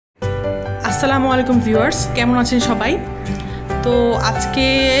আসসালামু আলাইকুম ভিউয়ার্স, কেমন আছেন সবাই? তো আজকে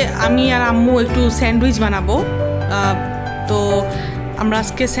আমি আর আম্মু একটু স্যান্ডউইচ বানাবো। তো আমরা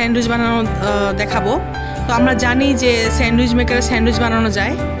আজকে স্যান্ডউইচ বানানো দেখাবো। তো আমরা জানি যে স্যান্ডউইচ মেকারে স্যান্ডউইচ বানানো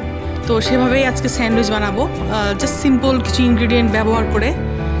যায়, তো সেভাবেই আজকে স্যান্ডউইচ বানাবো, জাস্ট সিম্পল কিছু ইনগ্রিডিয়েন্ট ব্যবহার করে।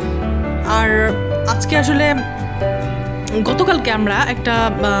 আর আজকে আসলে গতকালকে আমরা একটা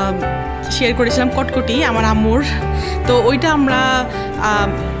শেয়ার করেছিলাম কটকটি আমার আম্মুর, তো ওইটা আমরা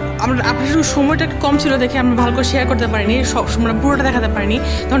আপনার সময়টা একটু কম ছিল দেখে আমরা ভালো করে শেয়ার করতে পারিনি, সব মানে পুরোটা দেখাতে পারিনি।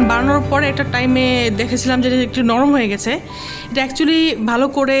 তখন বানানোর পরে একটা টাইমে দেখেছিলাম যে একটু নরম হয়ে গেছে। এটা অ্যাকচুয়ালি ভালো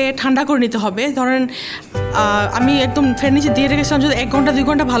করে ঠান্ডা করে নিতে হবে। ধরেন আমি একদম ফ্যান নিচে দিয়ে রেখেছিলাম, যদি 1 ঘন্টা 2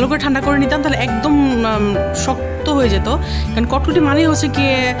 ঘন্টা ভালো করে ঠান্ডা করে নিতাম তাহলে একদম শক্ত হয়ে যেত। কারণ কটকটি মানেই হচ্ছে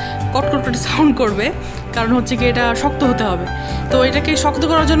গিয়ে কটকট সাউন্ড করবে, কারণ হচ্ছে কি এটা শক্ত হতে হবে। তো এটাকে শক্ত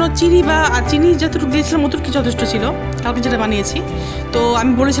করার জন্য চিনি যতটুকু দিয়েছিলাম অতটুকু যথেষ্ট ছিল, কালকে যেটা বানিয়েছি। তো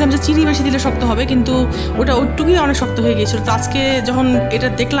আমি বলেছিলাম যে চিনি বেশি দিলে শক্ত হবে, কিন্তু ওটা ওইটুকুই অনেক শক্ত হয়ে গিয়েছিল। তো আজকে যখন এটা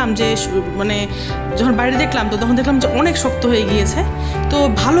দেখলাম যে মানে যখন বাইরে দেখলাম, তো তখন দেখলাম যে অনেক শক্ত হয়ে গিয়েছে। তো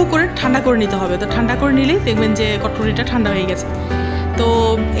ভালো করে ঠান্ডা করে নিতে হবে। তো ঠান্ডা করে নিলেই দেখবেন যে কটকটিটা ঠান্ডা হয়ে গেছে। তো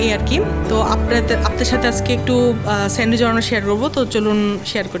এই আর কি। তো আপনাদের সাথে আজকে একটু স্যান্ডউইচ বানানো শেয়ার করবো। তো চলুন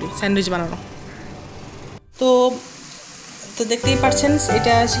শেয়ার করি স্যান্ডউইচ বানানো। তো দেখতেই পাচ্ছেন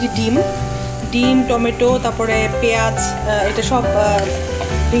এটা হচ্ছে কি ডিম, টমেটো, তারপরে পেঁয়াজ, এটা সব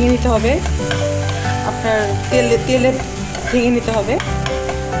ভেঙে নিতে হবে। আপনার তেলে ভেঙে নিতে হবে।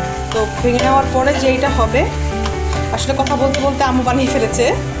 তো ভেঙে নেওয়ার পরে যে এটা হবে, আসলে কথা বলতে বলতে আম্মু বানিয়ে ফেলেছে,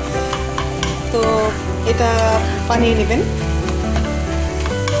 তো এটা বানিয়ে নেবেন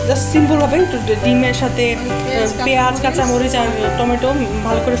জাস্ট সিম্পলভাবে। একটু ডিমের সাথে পেঁয়াজ, কাঁচামরিচ আর টমেটো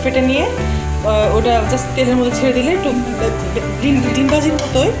ভালো করে ফেটে নিয়ে ওটা জাস্ট তেলের মধ্যে ছেড়ে দিলে একটু ডিম ভাজির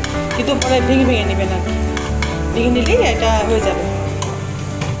মতোই, কিন্তু পরে ভেঙে নেবেন আর কি। ভেঙে নিলেই এটা হয়ে যাবে।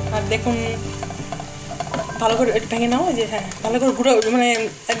 আর দেখুন ভালো করে ভেঙে নাও, যে হ্যাঁ ভালো করে গুঁড়ো মানে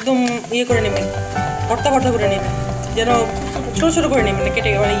একদম ইয়ে করে নেবেন, ভর্তা করে নেবেন, যেন ছোটো করে নেবেন, কেটে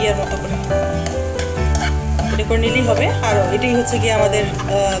মানে ইয়ের মতো করে এটা করে নিলেই হবে। আর এটাই হচ্ছে গিয়ে আমাদের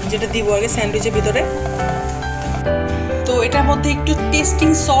যেটা দিব আগে স্যান্ডউইচের ভিতরে। তো এটার মধ্যে একটু টেস্টিং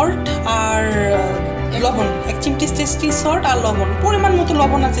সল্ট আর লবণ, 1 চিমটি টেস্টিং সল্ট আর লবণ, পরিমাণ মতো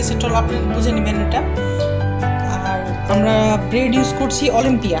লবণ আছে, সেটা আপনি বুঝে নেবেন এটা। আর আমরা ব্রেড ইউজ করছি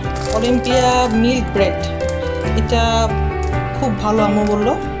অলিম্পিয়া মিল্ক ব্রেড। এটা খুব ভালো আম্মু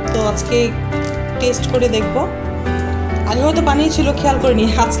বললো, তো আজকে টেস্ট করে দেখব। আগে হয়তো বানিয়েছিল, খেয়াল করিনি,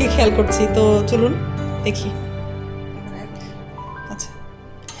 আজকে খেয়াল করছি। তো চলুন দেখি। আচ্ছা,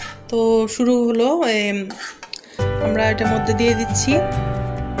 তো শুরু হলো। আমরা এটার মধ্যে দিয়ে দিচ্ছি।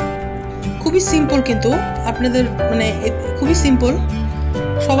 খুবই সিম্পল, কিন্তু আপনাদের মানে খুবই সিম্পল,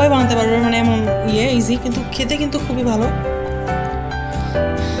 সবাই বানাতে পারবে, মানে এমন ইজি, কিন্তু খেতে কিন্তু খুবই ভালো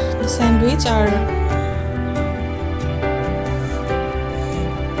স্যান্ডউইচ। আর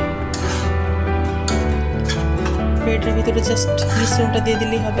ব্রেডের ভিতরে জাস্ট মিশ্রণটা দিয়ে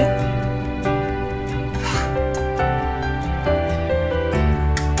দিলেই হবে।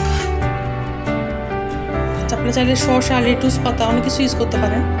 আপনি চাইলে শসা, লেটুস পাতা অনেক কিছু ইউজ করতে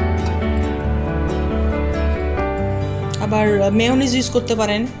পারেন। আবার মেয়োনিজ ইউজ করতে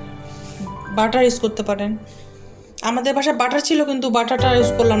পারেন, বাটার ইউজ করতে পারেন। আমাদের বাসায় বাটার ছিল, কিন্তু বাটারটা ইউজ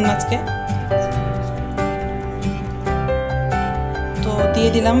করলাম না আজকে। তো দিয়ে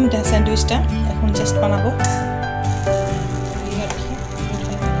দিলাম স্যান্ডউইচটা, এখন জাস্ট বানাবো।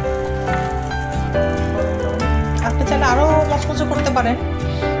 আপনি চাইলে আরও মচমচে করতে পারেন,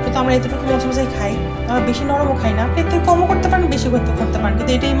 কিন্তু আমরা এতটুকু মচমচাই খাই, আমরা বেশি নরমও খাই না। আপনি একটু কমও করতে পারেন, বেশি করতে পারেন,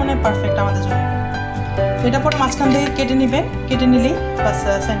 কিন্তু এটাই মনে হয় পারফেক্ট আমাদের জন্য। তো এটা পরে মাঝখান থেকে কেটে নেবেন, কেটে নিলেই বাস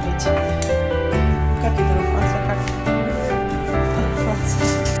স্যান্ডউইচ। কাটি দেবো, আচ্ছা কাটি।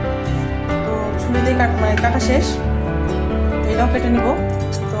 তো ছুরি দিয়ে কাটা শেষ, এটাও কেটে নিব।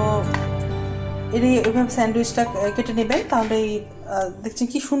 তো এইভাবে স্যান্ডউইচটা কেটে নেবেন, তাহলেই দেখছেন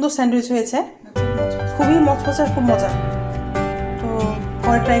কি সুন্দর স্যান্ডউইচ হয়েছে, খুবই মচমচে, খুব মজা। তো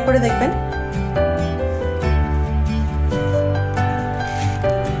ঘরে ট্রাই করে দেখবেন।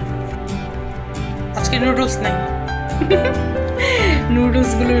 আজকে নুডলস নাই,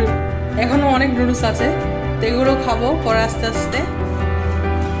 নুডলসগুলো এখনও অনেক নুডলস আছে, তো এগুলো খাবো পরে আস্তে আস্তে।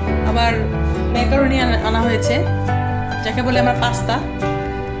 আবার ম্যাকারনি আনা হয়েছে, যাকে বলে আমার পাস্তা,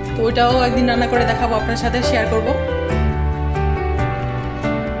 তো ওইটাও একদিন রান্না করে দেখাবো, আপনার সাথে শেয়ার করব।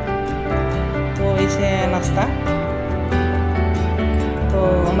 তো এই যে নাস্তা, তো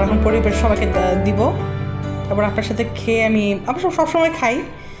আমরা এখন পরিবার সবাইকে দিব। তারপর আপনার সাথে খেয়ে আমরা সবসময় খাই,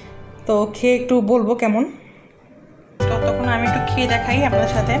 তো খেয়ে একটু বলবো কেমন। ততক্ষণ আমি একটু খেয়ে দেখাই,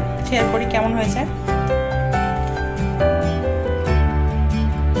 আপনাদের সাথে শেয়ার করি কেমন হয়েছে।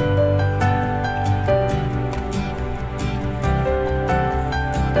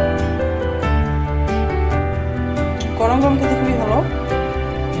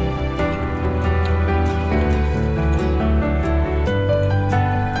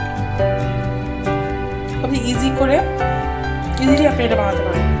 আপনি এটা বানাতে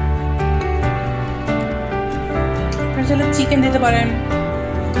পারেন। আপনি চাইলে চিকেন দিতে পারেন,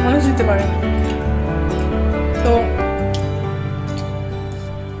 অনেক দিতে পারেন। তো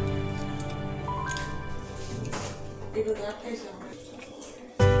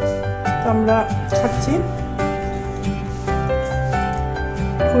আমরা খাচ্ছি,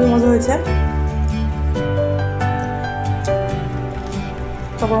 খুবই মজা হয়েছে।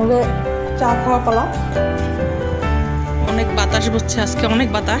 তারপর আমাদের চা খাওয়া পালা। অনেক বাতাস বসছে আজকে, অনেক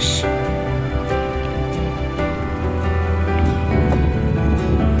বাতাস।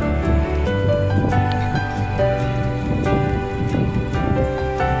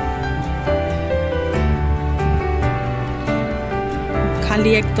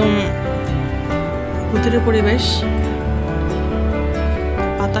 খালি একদম ভুতুরে পরিবেশ,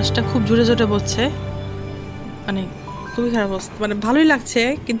 বাতাসটা খুব জোরে জোরে বসছে, মানে খুবই খারাপ অবস্থা। মানে ভালোই লাগছে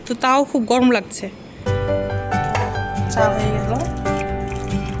কিন্তু তাও খুব গরম লাগছে। চা হয়ে গেল।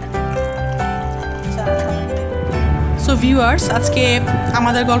 সো ভিউয়ার্স, আজকে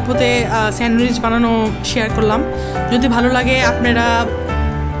আমাদের গল্পতে স্যান্ডউইচ বানানো শেয়ার করলাম। যদি ভালো লাগে আপনারা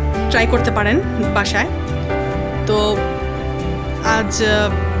ট্রাই করতে পারেন বাসায়। তো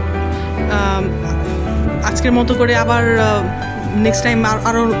আজকের মতো করে আবার নেক্সট টাইম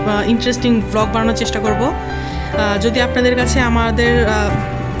আরও ইন্টারেস্টিং ব্লগ বানানোর চেষ্টা করব। যদি আপনাদের কাছে আমাদের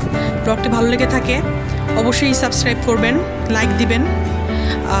ব্লগটি ভালো লেগে থাকে অবশ্যই সাবস্ক্রাইব করবেন, লাইক দিবেন।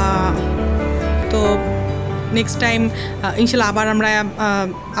 তো নেক্সট টাইম ইনশাল্লাহ আবার আমরা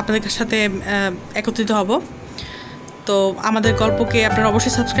আপনাদের সাথে একত্রিত হব। তো আমাদের গল্পকে আপনারা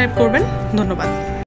অবশ্যই সাবস্ক্রাইব করবেন। ধন্যবাদ।